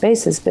in that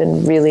space has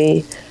been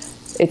really,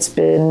 it's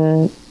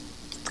been,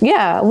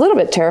 a little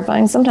bit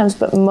terrifying sometimes,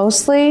 but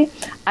mostly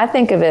I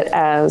think of it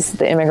as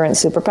the immigrant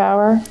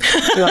superpower.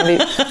 You want to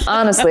be,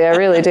 honestly, I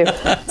really do.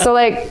 So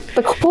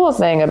the cool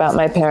thing about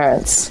my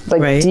parents,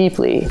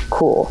 deeply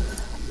cool,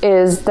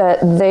 is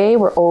that they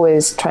were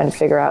always trying to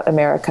figure out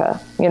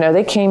America.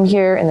 They came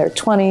here in their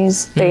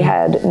 20s. They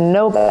had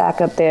no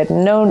backup. They had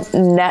no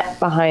net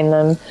behind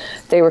them.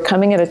 They were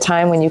coming at a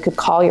time when you could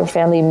call your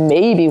family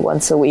maybe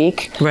once a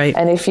week. Right.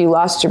 And if you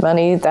lost your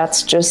money,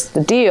 that's just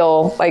the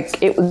deal.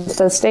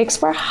 The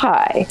stakes were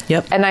high.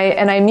 Yep. And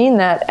I mean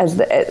that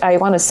I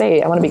want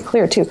to be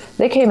clear too.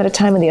 They came at a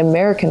time when the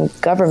American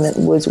government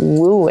was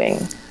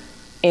wooing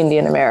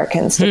Indian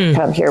Americans to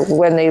come here,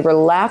 when they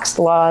relaxed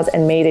laws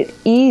and made it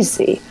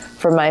easy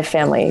for my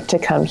family to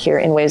come here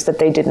in ways that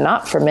they did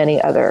not for many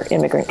other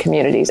immigrant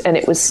communities, and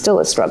it was still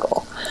a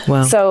struggle.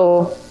 Wow.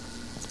 So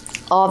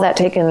all that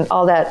taken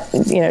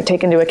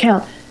into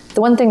account, the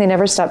one thing they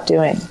never stopped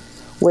doing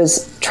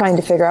was trying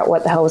to figure out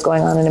what the hell was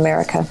going on in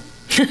America.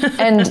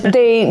 And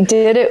they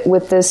did it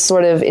with this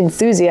sort of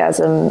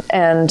enthusiasm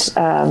and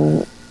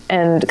kind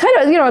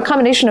of, a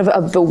combination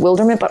of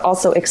bewilderment, but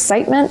also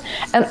excitement,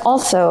 and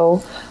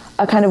also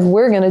a kind of,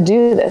 we're going to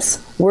do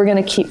this. We're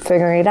going to keep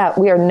figuring it out.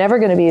 We are never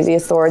going to be the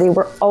authority.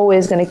 We're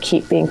always going to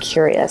keep being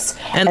curious.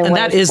 And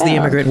that is the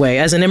immigrant way.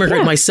 As an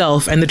immigrant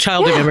myself and the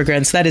child of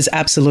immigrants, that is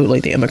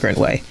absolutely the immigrant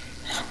way.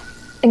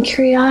 And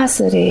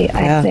curiosity,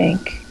 I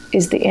think,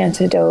 is the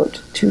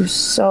antidote to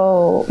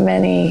so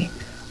many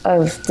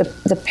of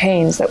the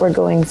pains that we're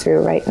going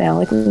through right now,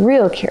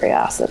 real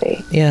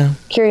curiosity. Yeah.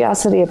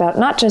 Curiosity about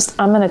not just,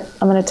 I'm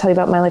gonna tell you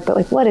about my life,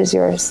 but what is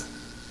yours?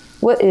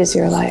 What is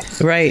your life?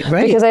 Right.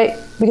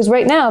 Because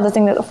right now the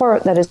thing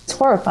that is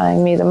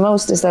horrifying me the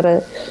most is that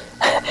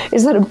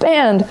a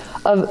band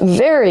of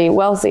very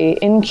wealthy,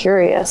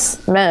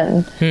 incurious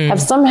men have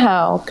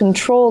somehow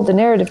controlled the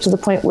narrative to the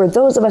point where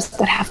those of us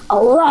that have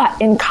a lot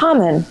in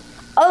common,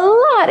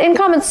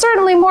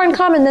 certainly more in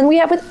common than we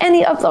have with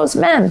any of those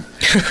men,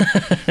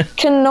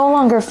 can no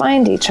longer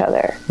find each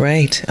other.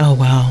 Right. Oh,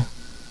 wow.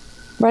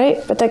 right?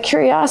 But that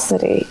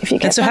curiosity, if you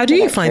get And so how do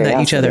you find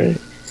that each other?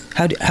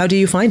 How do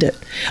you find it?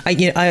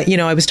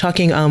 I was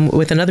talking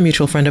with another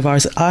mutual friend of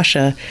ours,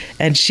 Asha,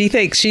 and she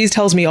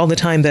tells me all the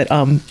time that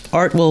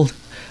art will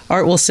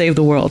save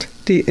the world.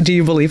 Do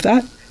you believe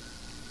that?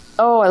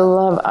 Oh, I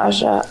love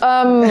Asha.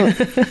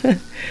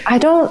 I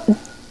don't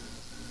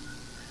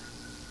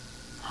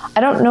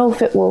know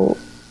if it will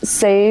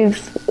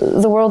save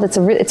the world. It's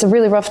a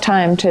really rough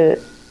time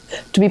to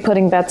be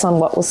putting bets on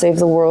what will save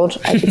the world.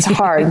 It's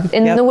hard.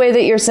 In the way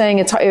that you're saying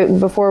it's hard,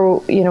 before,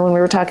 when we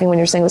were talking, when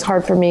you're saying it was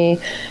hard for me,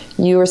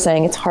 you were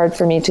saying it's hard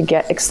for me to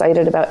get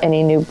excited about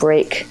any new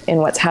break in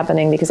what's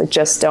happening because I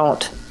just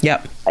don't.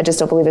 Yep. I just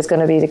don't believe it's going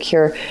to be the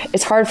cure.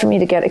 It's hard for me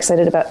to get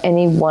excited about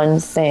any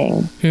one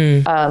thing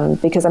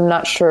because I'm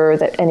not sure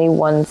that any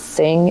one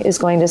thing is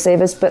going to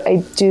save us. But I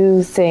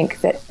do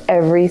think that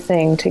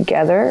everything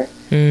together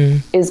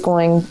is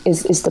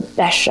the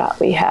best shot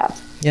we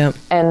have. Yep.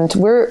 And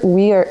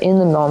we are in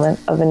the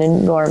moment of an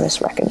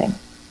enormous reckoning.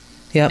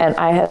 Yep. And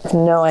I have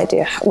no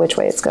idea which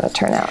way it's going to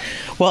turn out.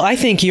 Well, I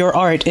think your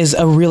art is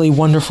a really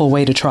wonderful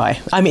way to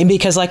try. I mean,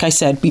 because like I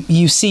said,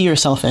 you see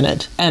yourself in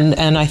it.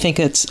 And I think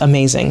it's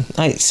amazing.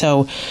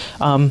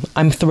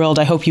 I'm thrilled.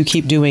 I hope you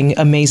keep doing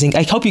amazing.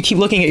 I hope you keep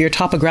looking at your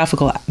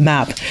topographical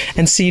map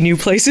and see new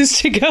places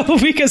to go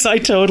because I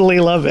totally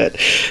love it.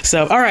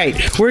 So, all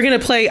right, we're going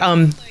to play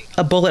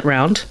a bullet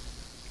round.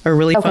 A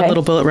really fun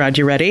little bullet round.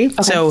 You ready?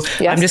 Okay. So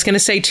yes. I'm just going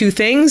to say two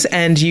things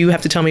and you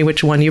have to tell me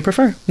which one you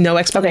prefer. No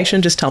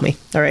explanation, just tell me.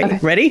 All right. Okay.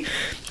 Ready?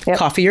 Yep.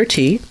 Coffee or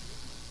tea?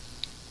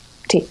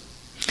 Tea.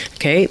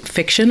 Okay.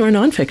 Fiction or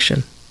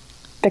nonfiction?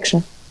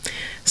 Fiction.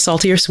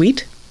 Salty or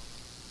sweet?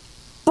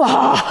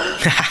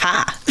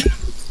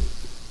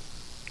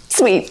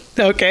 Sweet.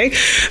 Okay.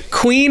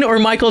 Queen or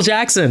Michael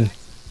Jackson?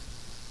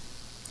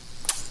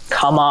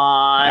 Come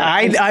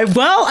on.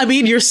 Well,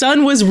 your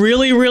son was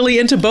really, really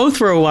into both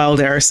for a while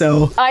there,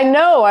 so. I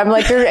know. I'm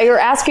like, you're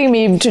asking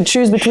me to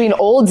choose between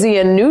old Z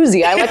and new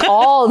Z. I like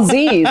all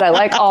Z's. I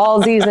like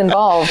all Z's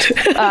involved.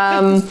 Okay,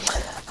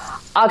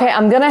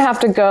 I'm going to have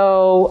to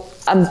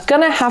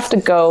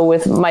go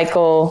with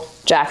Michael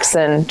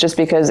Jackson, just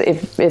because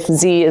if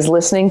Z is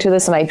listening to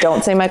this and I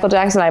don't say Michael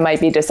Jackson, I might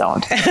be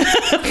disowned.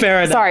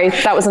 Fair enough. Sorry,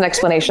 that was an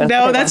explanation.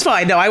 No, that's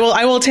fine. No,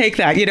 I will take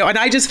that. And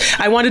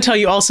I want to tell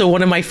you also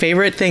one of my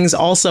favorite things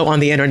also on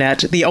the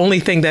internet, the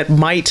only thing that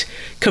might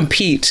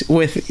compete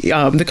with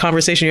the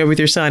conversation you had with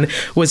your son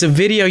was a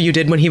video you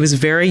did when he was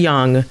very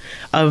young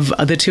of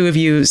the two of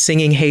you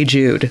singing Hey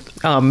Jude.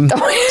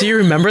 Do you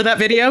remember that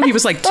video? He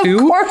was like 2?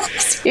 Of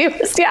course. He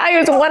was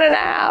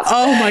 1.5.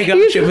 Oh my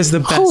gosh, it was the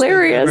best.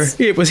 Hilarious.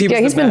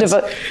 He's been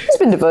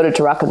devoted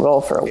to rock and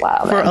roll for a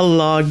while. For a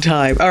long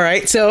time. All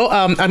right. So,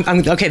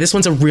 okay, this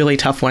one's a really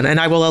tough one, and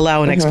I will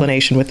allow an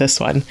explanation with this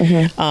one,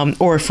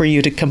 or for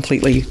you to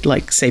completely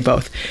say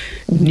both.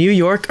 New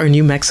York or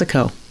New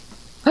Mexico?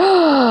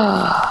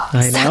 I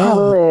know.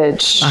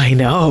 Sacrilege. I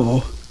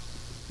know.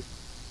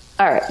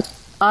 All right.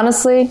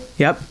 Honestly.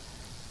 Yep.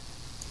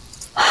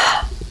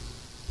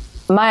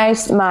 My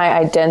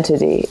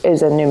identity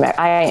is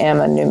I am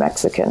a New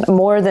Mexican.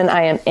 More than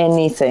I am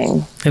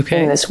anything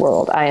in this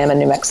world, I am a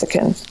New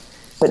Mexican.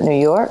 But New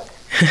York,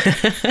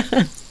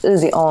 this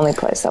is the only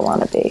place I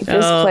want to be.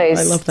 This place,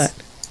 I love that.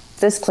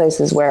 This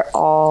place is where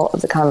all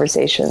of the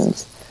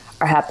conversations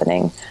are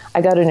happening.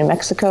 I go to New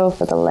Mexico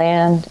for the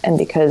land and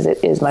because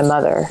it is my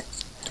mother.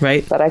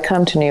 Right. But I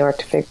come to New York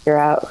to figure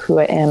out who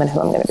I am and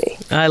who I'm going to be.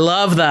 I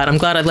love that. I'm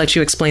glad I'd let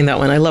you explain that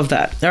one. I love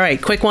that. All right,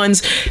 quick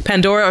ones.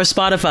 Pandora or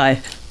Spotify?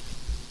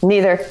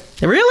 Neither.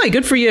 Really?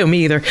 Good for you.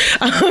 Me either.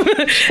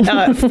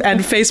 And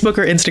Facebook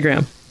or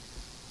Instagram?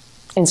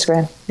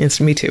 Instagram.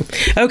 Me too.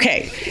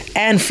 Okay.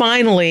 And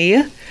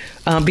finally,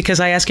 because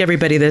I ask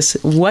everybody this,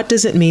 what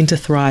does it mean to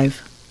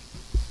thrive?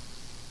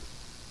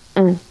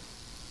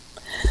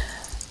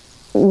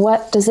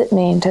 What does it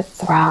mean to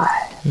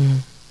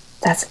thrive?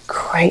 That's a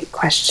great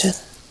question.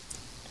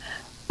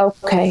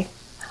 Okay.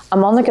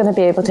 I'm only going to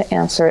be able to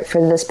answer it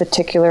for this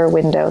particular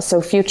window.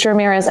 So future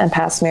Miras and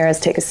past Miras,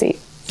 take a seat.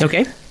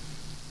 Okay.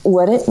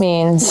 What it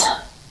means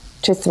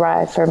to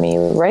thrive for me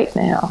right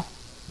now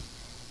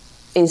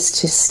is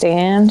to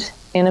stand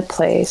in a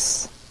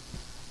place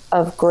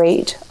of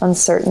great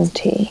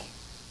uncertainty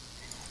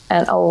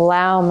and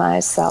allow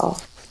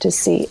myself to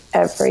see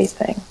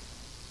everything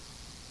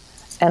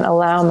and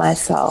allow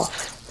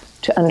myself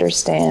to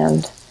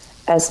understand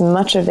as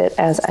much of it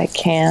as I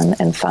can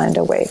and find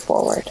a way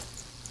forward.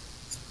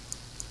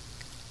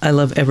 I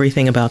love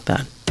everything about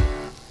that.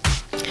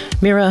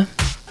 Mira,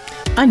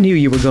 I knew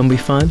you were going to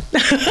be fun.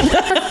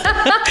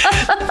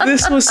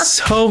 This was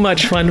so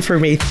much fun for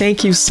me.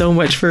 Thank you so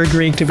much for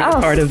agreeing to be a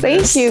part of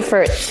this. Thank you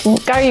for...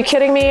 Are you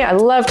kidding me? I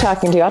love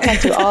talking to you. I'll talk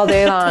to you all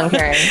day long,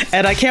 Karen.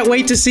 And I can't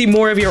wait to see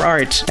more of your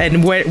art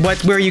and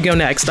where you go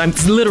next. I'm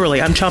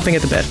chomping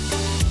at the bit.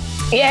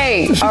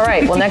 Yay! All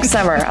right. Well, next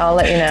summer, I'll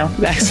let you know.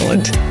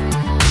 Excellent.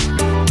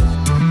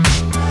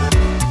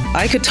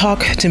 I could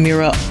talk to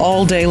Mira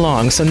all day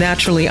long, so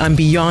naturally I'm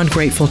beyond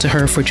grateful to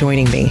her for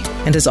joining me.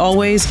 And as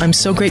always, I'm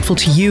so grateful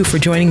to you for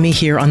joining me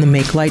here on the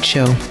Make Light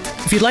Show.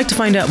 If you'd like to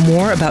find out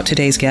more about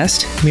today's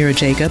guest, Mira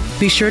Jacob,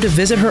 be sure to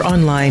visit her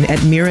online at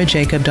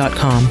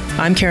mirajacob.com.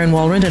 I'm Karen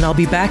Walrond, and I'll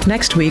be back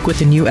next week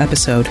with a new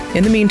episode.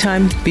 In the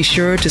meantime, be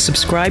sure to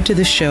subscribe to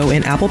this show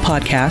in Apple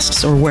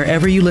Podcasts or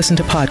wherever you listen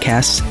to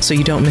podcasts so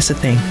you don't miss a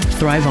thing.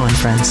 Thrive on,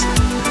 friends.